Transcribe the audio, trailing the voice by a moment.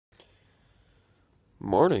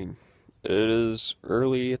Morning. It is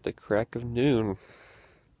early at the crack of noon.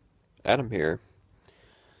 Adam here.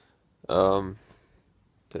 Um,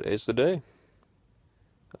 Today's the day.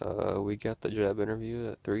 We got the job interview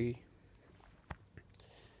at 3,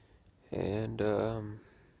 and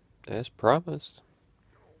as promised,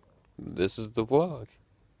 this is the vlog.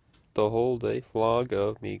 The whole day vlog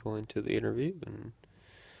of me going to the interview and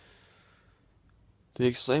the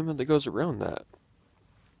excitement that goes around that.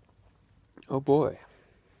 Oh boy.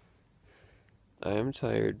 I am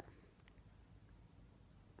tired.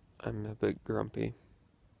 I'm a bit grumpy.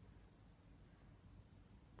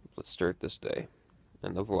 Let's start this day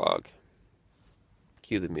and the vlog.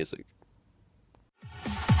 Cue the music.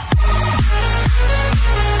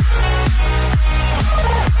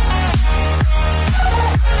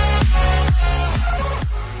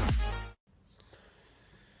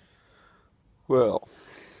 Well,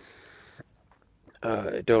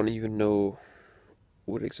 I don't even know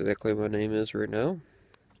what exactly my name is right now.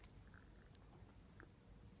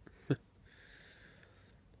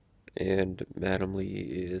 And Madam Lee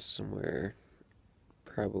is somewhere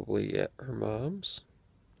probably at her mom's,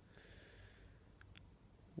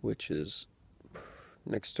 which is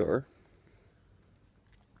next door,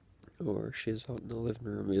 or she's out in the living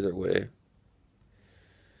room. Either way,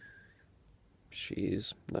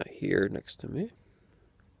 she's not here next to me,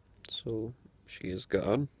 so she is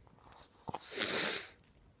gone.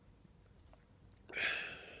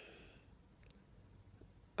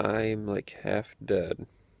 I'm like half dead,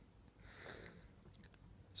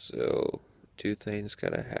 so two things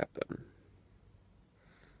gotta happen.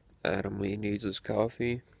 Adam Lee needs his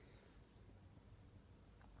coffee.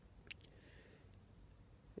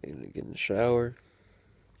 I'm gonna get in the shower.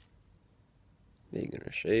 Then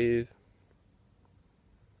gonna shave.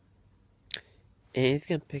 And he's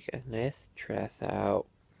gonna pick a nice dress out.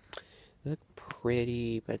 Look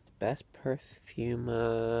pretty, but the best perfume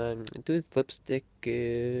on. Do his lipstick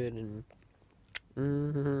good, and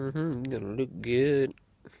gonna look good.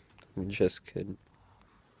 I'm just kidding.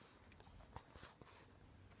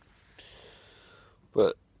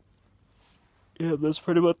 But yeah, that's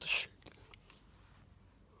pretty much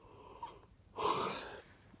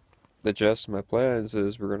the gist of my plans.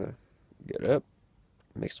 Is we're gonna get up,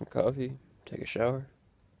 make some coffee, take a shower,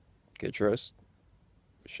 get dressed,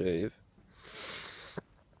 shave,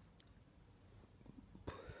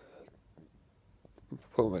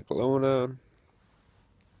 put my cologne on,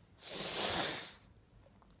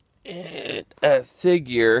 and I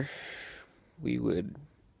figure we would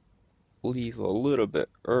leave a little bit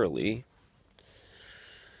early.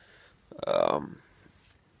 Um,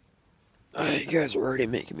 you guys are already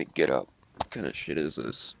making me get up. What kind of shit is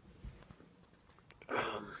this?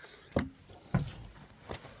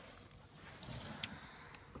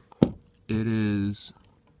 It is.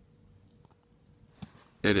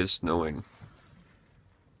 It is snowing.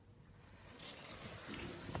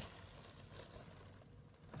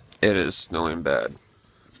 It is snowing bad.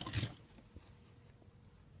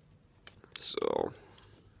 So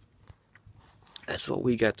that's what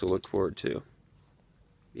we got to look forward to.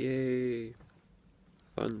 Yay!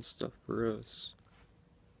 Fun stuff for us.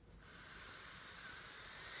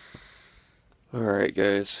 Alright,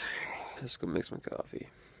 guys. Let's go make some coffee.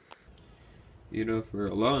 You know, for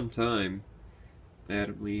a long time,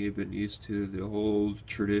 Adam Lee had been used to the whole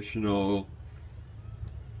traditional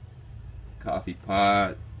coffee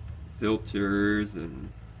pot, filters, and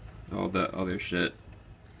all that other shit.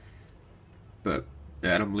 But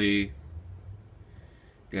Adam Lee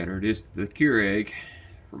got introduced to the Keurig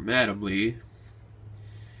from Adam Lee.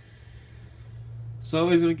 So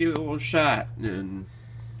he's gonna give it a little shot, and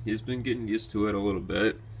he's been getting used to it a little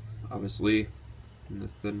bit. Obviously,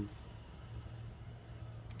 nothing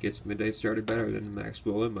gets my day started better than the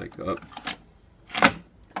Maxwell in my cup.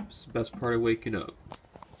 It's the best part of waking up.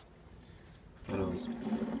 I know it's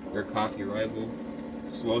their coffee rival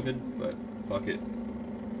slogan, but fuck it.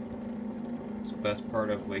 It's the best part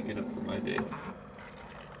of waking up for my day.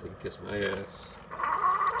 They can kiss my ass.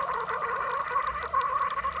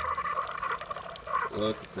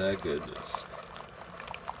 Look at that goodness.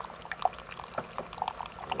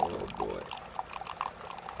 Oh boy.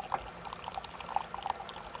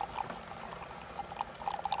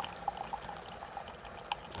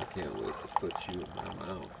 I can't wait to put you in my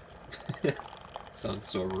mouth. Sounds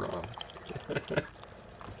so wrong.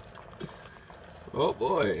 Oh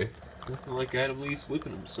boy. Nothing like Adam Lee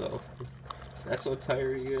sleeping himself. That's how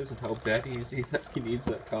tired he is and how bad he needs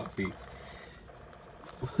that coffee.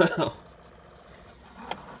 Wow.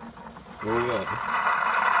 Oh well.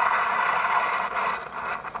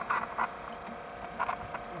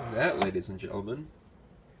 That, ladies and gentlemen,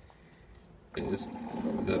 is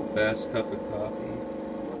the best cup of coffee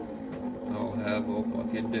I'll have all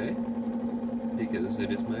fucking day, because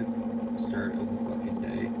it is my start of the fucking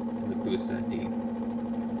day and the boost I need.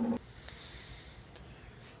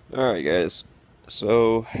 Alright, guys.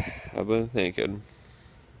 So, I've been thinking,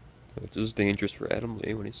 which is dangerous for Adam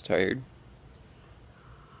Lee when he's tired.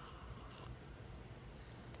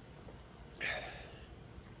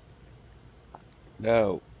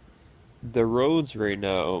 Now, the roads right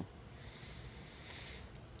now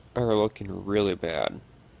are looking really bad.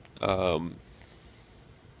 Um,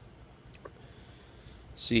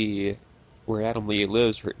 see, where Adam Lee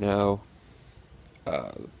lives right now,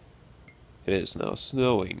 uh, it is now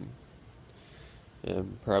snowing,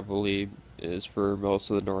 and probably is for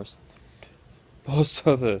most of the north, most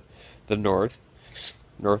of the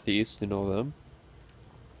northeast, and all them.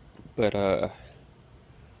 But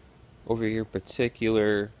over here in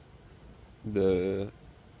particular, the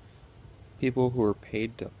people who are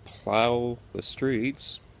paid to plow the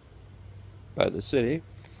streets by the city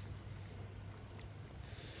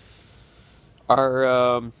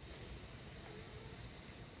are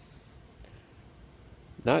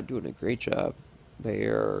not doing a great job. They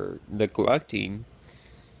are neglecting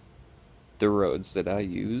the roads that I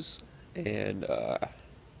use, and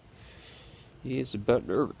he is a bit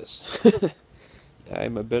nervous.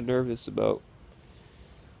 I'm a bit nervous about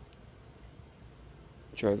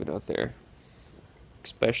driving out there,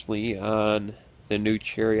 especially on the new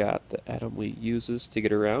chariot that Adam Lee uses to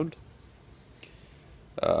get around.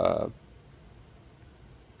 Uh,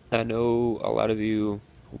 I know a lot of you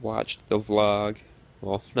watched the vlog.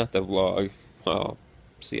 Well, not the vlog. Oh,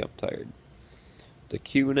 see, I'm tired. The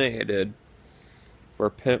Q&A I did for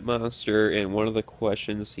Pimp Monster, and one of the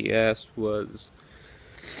questions he asked was,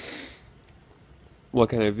 what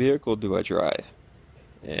kind of vehicle do I drive?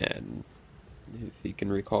 And if you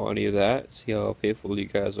can recall any of that, see how faithful you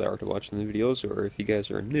guys are to watching the videos, or if you guys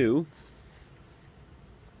are new,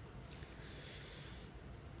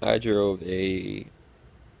 I drove a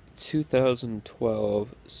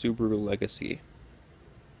 2012 Subaru Legacy.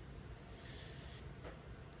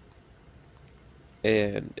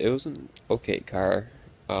 And it was an okay car.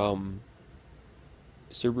 Subarus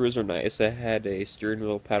are nice. I had a steering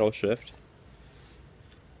wheel paddle shift.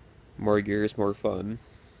 More gears, more fun.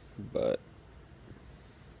 But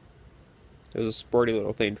it was a sporty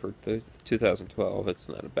little thing for the 2012. It's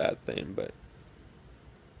not a bad thing, but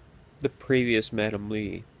the previous Madam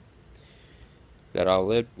Lee that I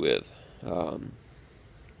lived with,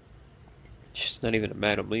 she's not even a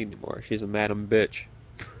Madam Lee anymore. She's a Madam Bitch.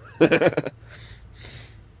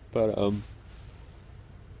 But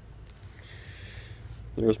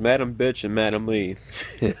there's Madam Bitch and Madam Lee.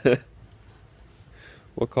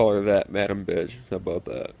 We'll call her that, Madam Bitch. How about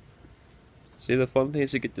that? See the fun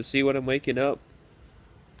things you get to see when I'm waking up?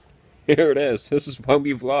 Here it is. This is why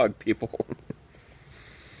we vlog, people.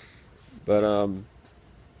 But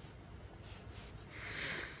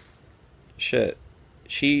shit.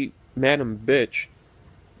 She, Madam Bitch,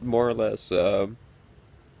 more or less,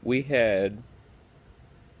 we had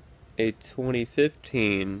a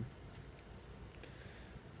 2015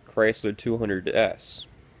 Chrysler 200S.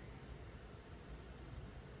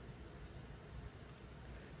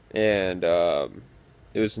 And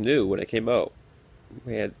it was new when it came out.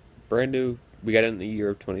 We had brand new, we got it in the year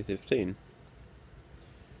of 2015.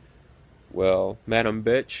 Well, Madam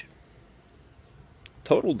Bitch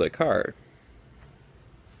totaled the car.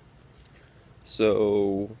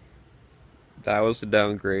 So that was the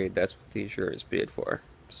downgrade. That's what the insurance paid for.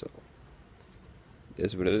 So it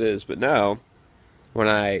is what it is. But now, when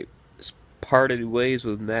I parted ways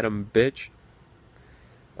with Madam Bitch,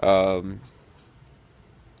 um,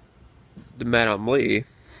 the Madam Lee,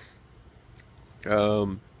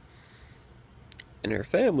 um, and her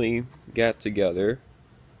family got together.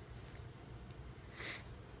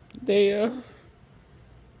 They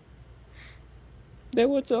they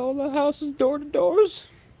went to all the houses door to doors,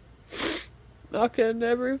 knocking on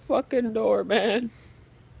every fucking door, man.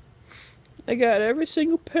 They got every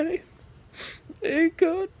single penny they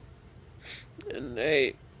could, and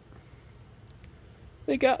they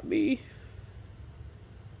got me.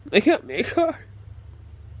 They got me a car.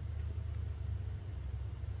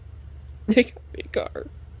 They got me a car.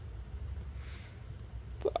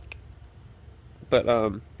 Fuck. But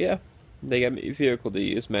yeah, they got me a vehicle to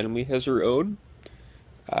use. Madam Lee has her own.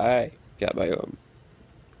 I got my own.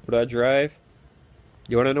 What I drive?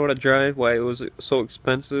 You wanna know what I drive? Why it was so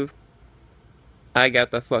expensive? I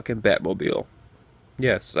got the fucking Batmobile.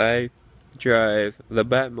 Yes, I drive the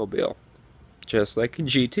Batmobile. Just like in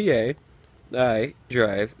GTA, I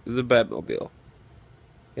drive the Batmobile.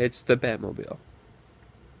 It's the Batmobile.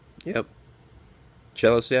 Yep.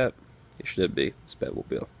 Jealous yet? You should be. It's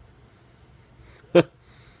Batmobile.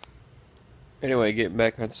 Anyway, getting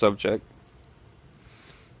back on subject.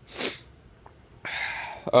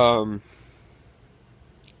 Um,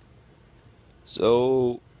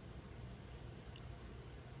 so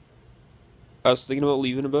I was thinking about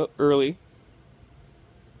leaving about early.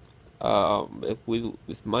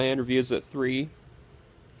 If my interview is at 3,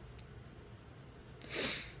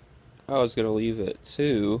 I was gonna leave at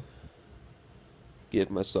 2,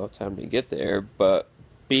 give myself time to get there, but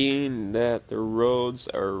being that the roads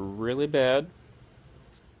are really bad,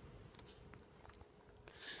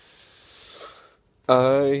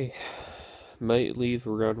 I might leave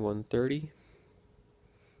around 1:30.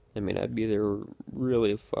 I mean, I'd be there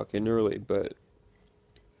really fucking early, but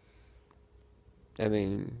I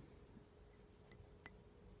mean,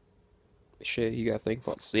 shit, you gotta think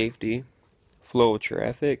about safety, flow of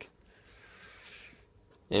traffic,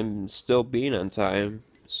 and still being on time.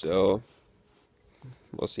 So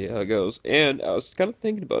we'll see how it goes. And I was kind of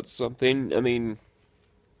thinking about something. I mean,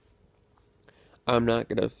 I'm not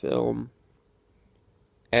gonna film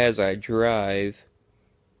as I drive,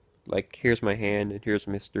 like here's my hand and here's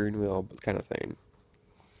my steering wheel kind of thing.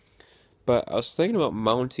 But I was thinking about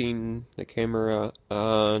mounting the camera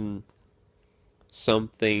on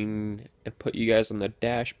something and put you guys on the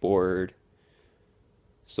dashboard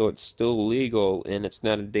so it's still legal and it's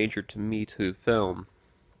not a danger to me to film.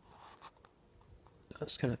 I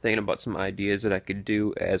was kind of thinking about some ideas that I could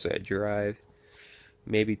do as I drive.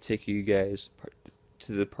 Maybe take you guys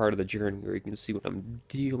to the part of the journey where you can see what I'm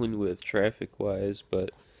dealing with traffic-wise,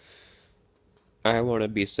 but I want to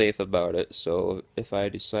be safe about it, so if I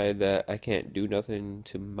decide that I can't do nothing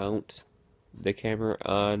to mount the camera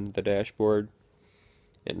on the dashboard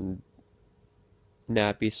and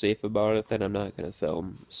not be safe about it, then I'm not going to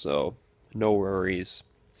film, so no worries.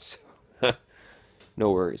 So,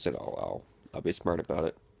 no worries at all. I'll be smart about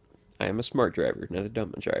it. I am a smart driver, not a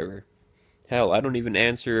dumb driver. Hell, I don't even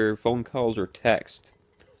answer phone calls or text.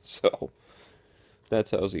 So, that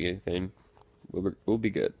tells you anything. We'll be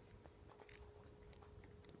good.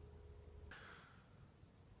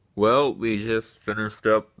 Well, we just finished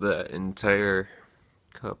up that entire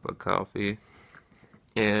cup of coffee.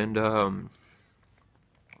 And,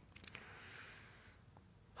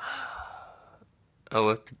 I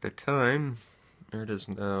looked at the time. It is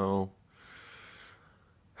now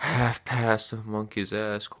half past a monkey's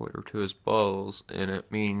ass, quarter to his balls, and it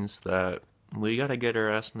means that we gotta get our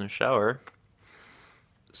ass in the shower.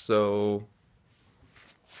 So,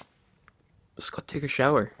 let's go take a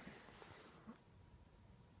shower.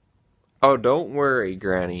 Oh, don't worry,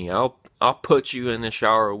 Granny. I'll put you in the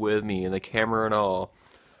shower with me and the camera and all.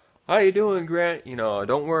 How you doing, Granny?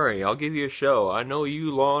 Don't worry. I'll give you a show. I know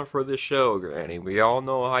you long for this show, Granny. We all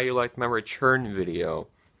know how you like my return video.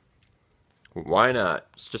 Why not?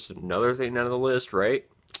 It's just another thing on the list, right?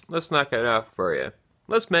 Let's knock it out for you.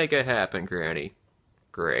 Let's make it happen, Granny.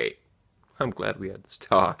 Great. I'm glad we had this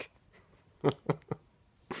talk.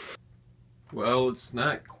 Well, it's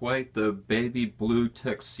not quite the baby blue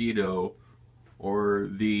tuxedo or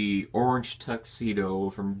the orange tuxedo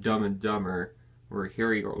from Dumb and Dumber where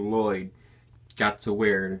Harry Lloyd got to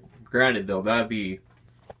wear. Granted, though, that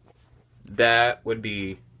would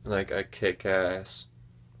be like a kick-ass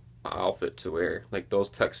outfit to wear. Like those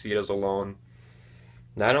tuxedos alone.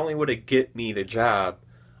 Not only would it get me the job,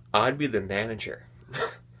 I'd be the manager.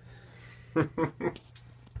 But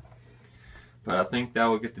I think that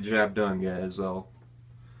will get the job done, guys. I'll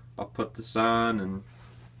put this on and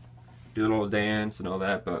do a little dance and all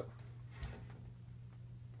that, but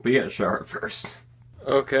we gotta shower first.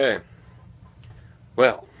 Okay.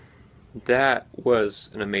 Well, that was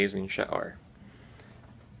an amazing shower.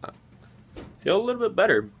 I feel a little bit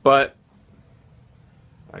better, but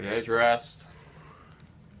I got dressed.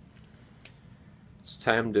 It's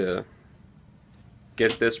time to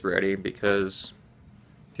get this ready because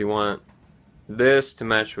if you want this to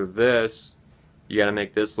match with this, you gotta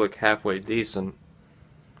make this look halfway decent.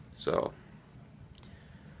 So,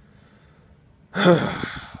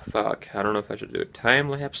 fuck, I don't know if I should do a time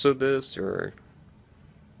lapse of this or,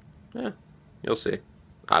 you'll see,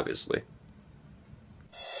 obviously.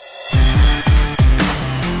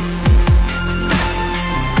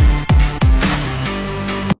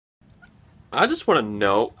 I just want to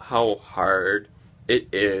note how hard it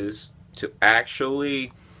is to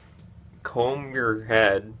actually comb your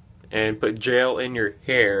head and put gel in your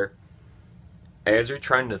hair as you're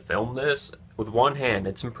trying to film this with one hand.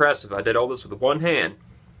 It's impressive. I did all this with one hand.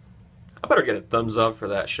 I better get a thumbs up for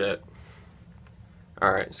that shit.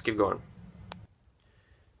 Alright, let's keep going.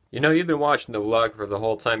 You know, you've been watching the vlog for the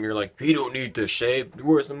whole time. You're like, you don't need to shave.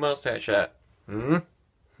 Where's the mustache at? Hmm?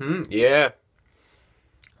 Hmm? Yeah.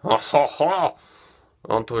 Ha ha ha!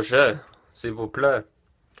 Entouché, s'il vous plaît.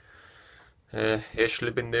 Ich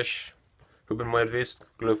liebe dich. Huben mal wisst,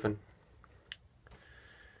 Gluffen.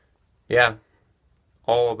 Yeah,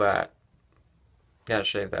 all of that. Gotta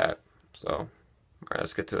shave that. So, alright,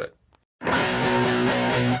 let's get to it.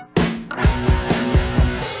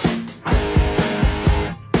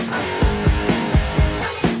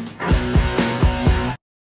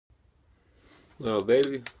 Little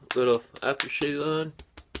baby, little aftershave on.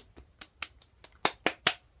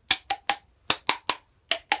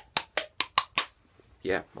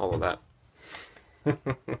 Yeah, all of that.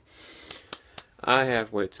 I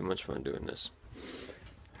have way too much fun doing this.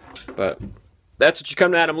 But that's what you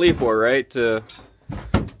come to Adam Lee for, right? To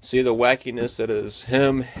see the wackiness that is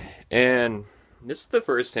him. And this is the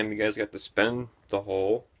first time you guys got to spend the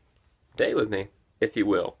whole day with me, if you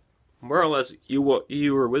will. More or less, you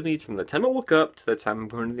were with me from the time I woke up to the time I'm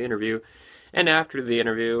going to the interview, and after the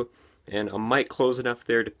interview, and I might close it up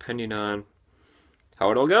there depending on how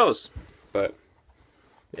it all goes. But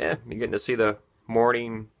yeah, you're getting to see the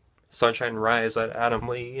morning sunshine rise at Adam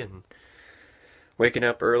Lee and waking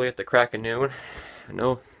up early at the crack of noon. I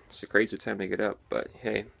know it's a crazy time to get up, but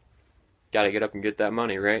hey, gotta get up and get that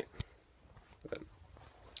money, right? But,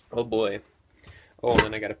 oh boy. Oh, and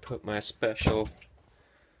then I gotta put my special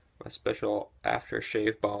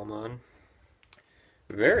aftershave balm on.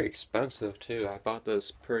 Very expensive too. I bought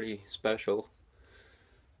this pretty special.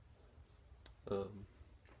 It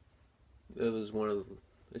was one of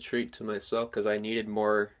a treat to myself because I needed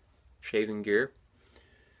more shaving gear.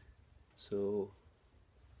 So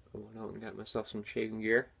I went out and got myself some shaving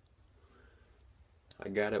gear. I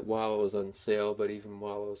got it while it was on sale, but even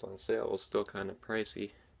while it was on sale, it was still kind of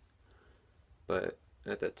pricey. But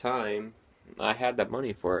at the time, I had that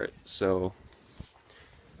money for it, so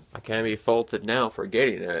I can't be faulted now for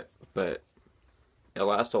getting it, but it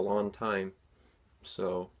lasts a long time,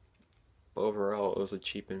 so overall it was a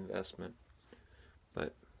cheap investment.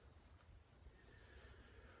 But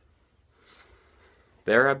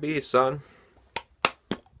there I be, son.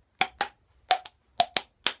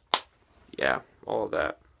 Yeah, all of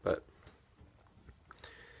that, but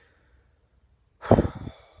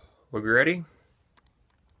we ready?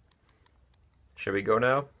 Should we go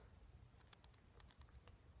now?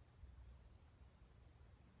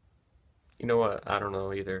 You know what? I don't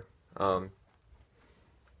know either. Let's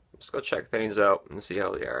go check things out and see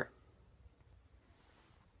how they are.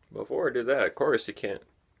 Before I do that, of course, you can't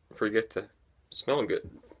forget to smell good.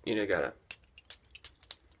 You know,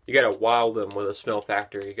 you gotta wow them with a smell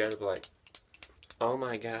factor. You gotta be like, oh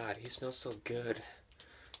my god, he smells so good.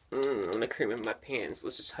 I'm gonna cream in my pants.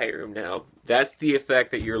 Let's just hire him now. That's the effect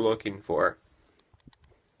that you're looking for.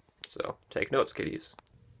 So, take notes, kiddies.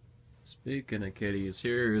 Speaking of kitties,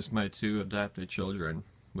 here's my two adopted children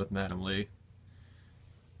with Madam Lee.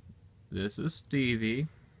 This is Stevie.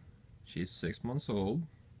 She's 6 months old.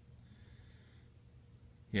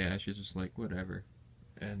 Yeah, she's just like, whatever.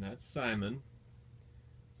 And that's Simon.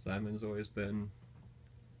 Simon's always been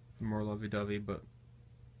the more lovey-dovey, but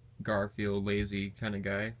Garfield, lazy kind of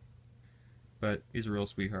guy. But he's a real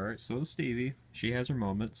sweetheart. So is Stevie. She has her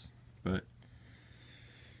moments, but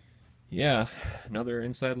yeah, another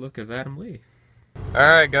inside look of Adam Lee.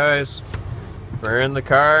 Alright guys, we're in the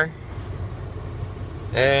car,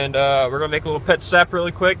 and we're gonna make a little pit stop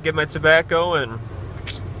really quick, get my tobacco, and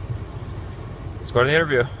let's go to the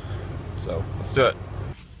interview. So, let's do it.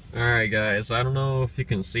 Alright guys, I don't know if you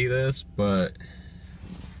can see this, but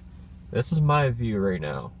this is my view right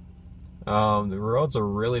now. The roads are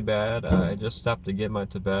really bad. I just stopped to get my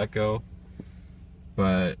tobacco,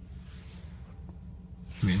 but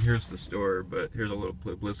I mean, here's the store, but here's a little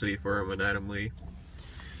publicity for him and Adam Lee.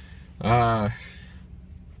 Yeah,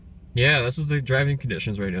 this is the driving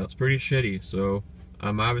conditions right now. It's pretty shitty, so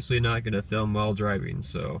I'm obviously not going to film while driving,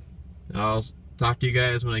 so I'll talk to you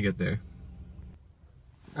guys when I get there.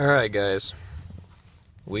 Alright guys,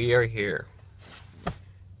 we are here.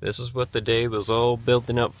 This is what the day was all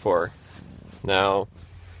building up for. Now,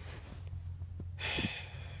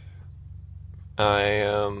 I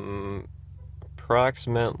am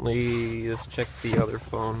approximately, let's check the other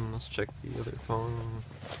phone,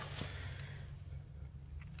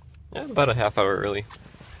 yeah, about a half hour early.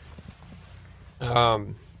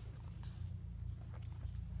 Well,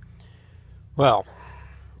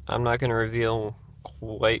 I'm not going to reveal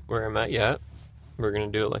quite where I'm at yet. We're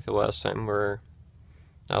going to do it like the last time where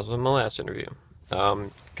I was in my last interview.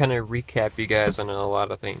 Kind of recap you guys on a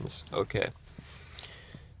lot of things. Okay.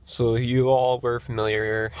 So So you all were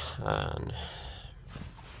familiar on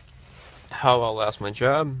how I lost my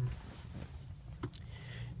job,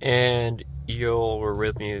 and you all were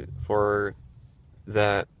with me for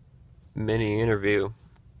that mini interview,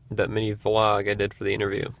 that mini vlog I did for the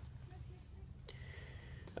interview.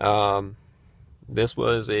 This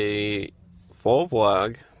was a full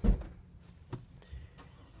vlog,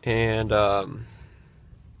 and I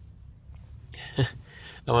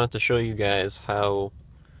wanted to show you guys how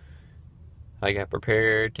I got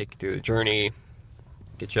prepared, take you through the journey,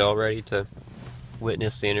 get you all ready to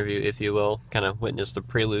witness the interview, if you will, kind of witness the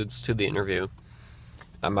preludes to the interview.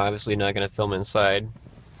 I'm obviously not going to film inside,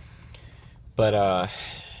 but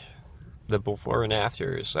the before and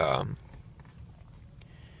afters.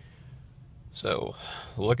 So,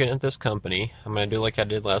 looking at this company, I'm going to do like I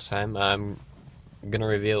did last time. I'm going to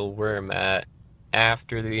reveal where I'm at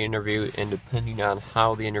after the interview, and depending on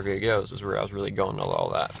how the interview goes is where I was really going with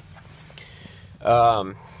all that.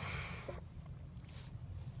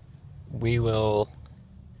 We will,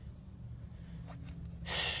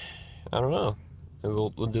 I don't know, we'll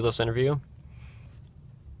do this interview.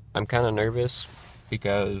 I'm kind of nervous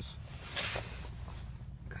because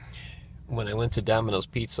when I went to Domino's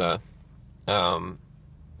Pizza, when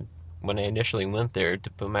I initially went there to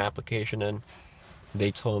put my application in, they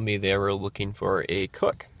told me they were looking for a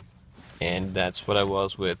cook, and that's what I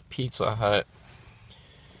was with Pizza Hut.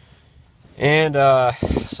 And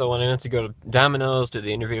so when I went to go to Domino's, do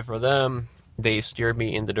the interview for them, they steered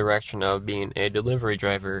me in the direction of being a delivery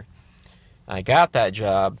driver. I got that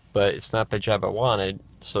job, but it's not the job I wanted,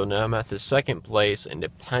 so now I'm at the second place, and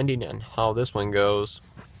depending on how this one goes,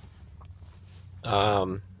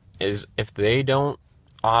 is if they don't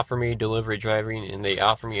offer me delivery driving and they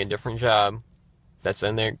offer me a different job that's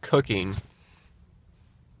in there cooking,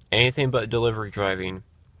 anything but delivery driving,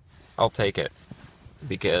 I'll take it.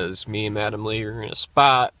 Because me and Madam Lee are in a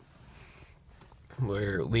spot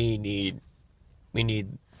where we need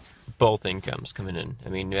both incomes coming in. I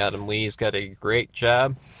mean, Madam Lee's got a great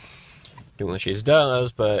job doing what she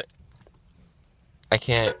does, but I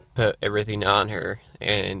can't put everything on her.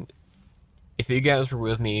 And if you guys were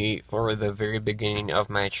with me for the very beginning of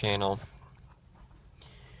my channel,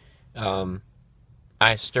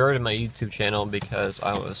 I started my YouTube channel because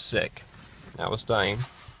I was sick. I was dying.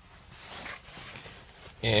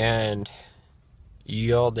 And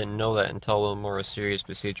y'all didn't know that until the more serious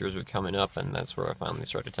procedures were coming up, and that's where I finally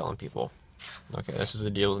started telling people, okay, this is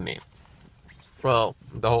the deal with me. Well,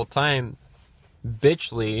 the whole time,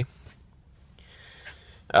 Bitch Lee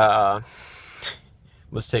was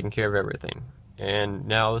taking care of everything. And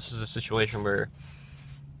now this is a situation where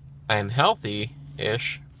I am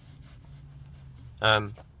healthy-ish.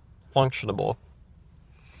 I'm functionable.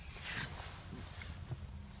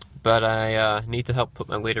 But I need to help put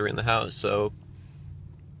my waiter in the house, so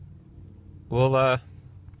we'll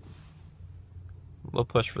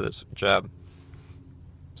push for this job.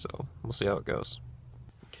 So we'll see how it goes.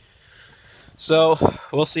 So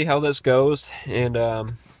we'll see how this goes,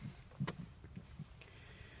 and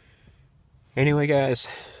anyway, guys,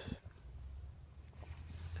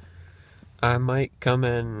 I might come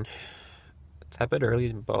in a tad bit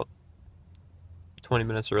early, about 20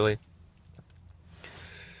 minutes early,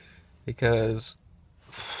 because,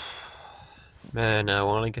 man, I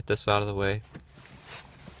want to get this out of the way.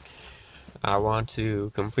 I want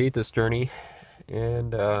to complete this journey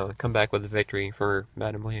and come back with a victory for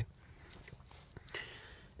Madam Lee.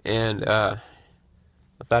 And I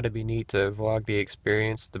thought it'd be neat to vlog the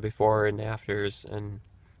experience, the before and afters, and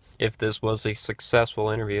if this was a successful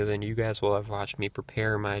interview, then you guys will have watched me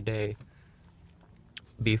prepare my day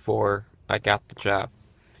before I got the job.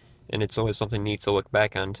 And it's always something neat to look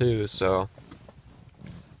back on too, so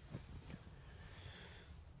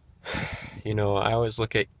you know, I always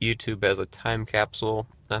look at YouTube as a time capsule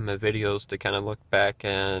on my videos to kind of look back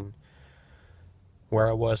and where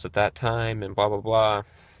I was at that time and blah blah blah.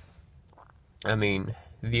 I mean,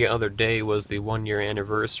 the other day was the 1-year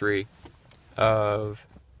anniversary of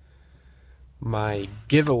my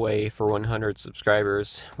giveaway for 100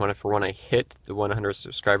 subscribers. When I hit the 100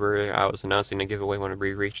 subscriber, I was announcing a giveaway when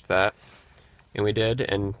we reached that, and we did.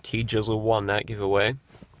 And T Jizzle won that giveaway.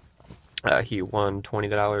 He won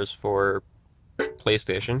 $20 for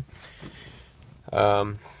PlayStation.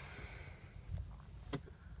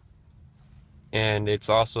 And it's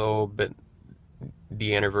also been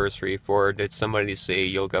the anniversary for Did Somebody Say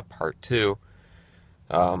Yoga Part 2.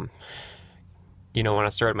 You know, when I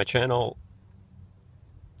started my channel,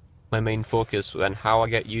 my main focus on how I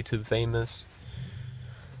got YouTube famous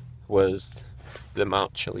was the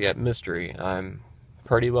Mount Chiliad mystery. I'm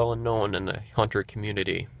pretty well known in the hunter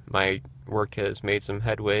community. my work has made some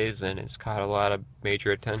headways and it's caught a lot of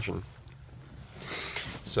major attention.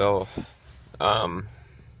 So, I'm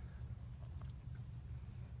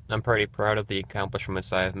pretty proud of the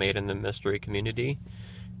accomplishments I have made in the mystery community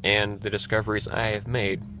and the discoveries I have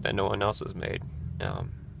made that no one else has made.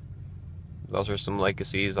 Those are some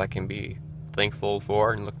legacies I can be thankful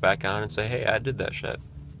for and look back on and say, hey, I did that shit.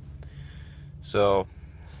 So,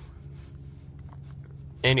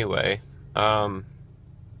 anyway,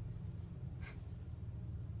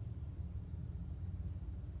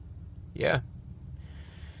 yeah.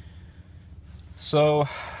 So,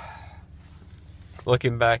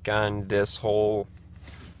 looking back on this whole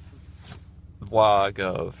vlog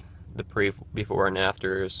of the before and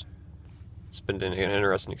afters, it's been an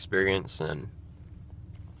interesting experience, and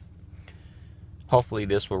hopefully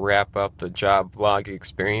this will wrap up the job vlog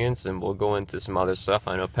experience and we'll go into some other stuff.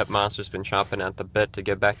 I know Pet Monster's been chomping at the bit to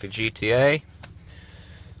get back to GTA.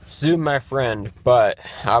 Soon, my friend, but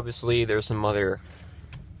obviously there's some other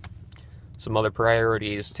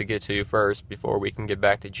priorities to get to first before we can get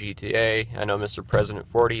back to GTA. I know Mr. President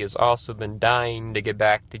 40 has also been dying to get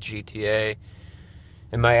back to GTA.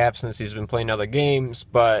 In my absence, he's been playing other games,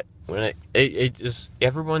 but when it just,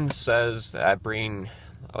 everyone says that I bring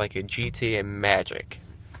like a GTA magic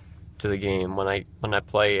to the game. When I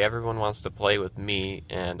play, everyone wants to play with me,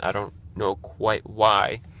 and I don't know quite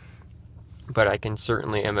why, but I can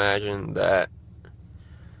certainly imagine that,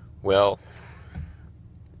 well,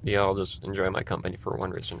 yeah, I'll just enjoy my company for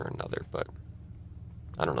one reason or another, but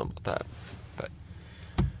I don't know about that. But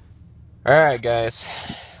alright, guys,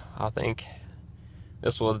 I think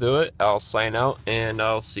this will do it. I'll sign out, and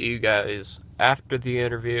I'll see you guys after the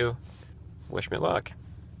interview. Wish me luck.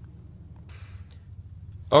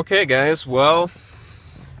 Okay, guys, well,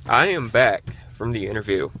 I am back from the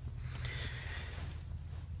interview.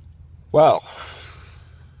 Well,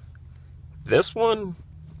 this one,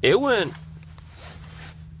 it went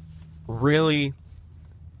really,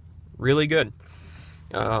 really good.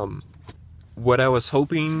 What I was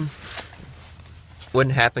hoping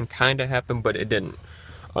wouldn't happen kind of happened, but it didn't.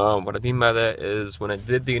 What I mean by that is when I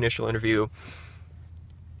did the initial interview,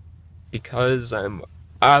 because I'm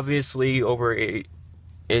obviously over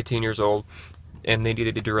 18 years old and they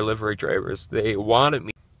needed delivery drivers, they wanted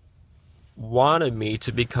me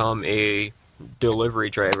to become a delivery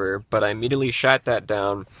driver, but I immediately shot that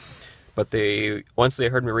down. But once they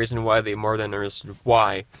heard me reason why, they more than understood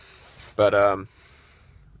why. But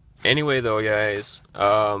anyway though, guys,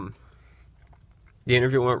 the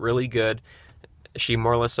interview went really good. She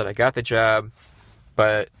more or less said I got the job,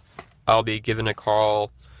 but I'll be given a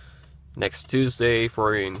call next Tuesday for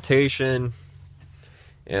orientation,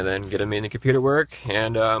 and then get me into computer work,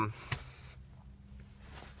 and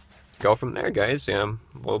go from there, guys. Yeah,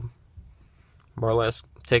 we'll more or less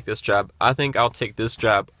take this job. I think I'll take this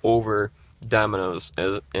job over Domino's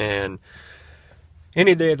and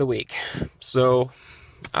any day of the week. So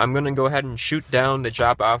I'm gonna go ahead and shoot down the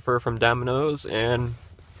job offer from Domino's and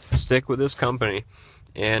stick with this company.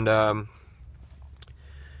 And not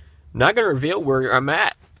gonna reveal where I'm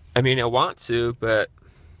at. I mean, I want to, but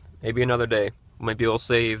maybe another day. Maybe we'll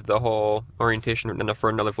save the whole orientation for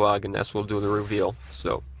another vlog, and that's we'll do the reveal.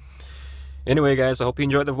 So anyway, guys, I hope you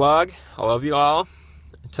enjoyed the vlog. I love you all.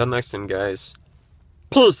 Until next time, guys.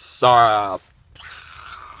 Peace. Tell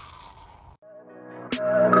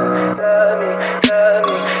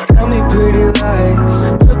me pretty lies,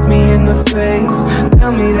 look me in the face,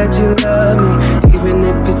 tell me that you love me, even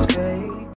if it's fake.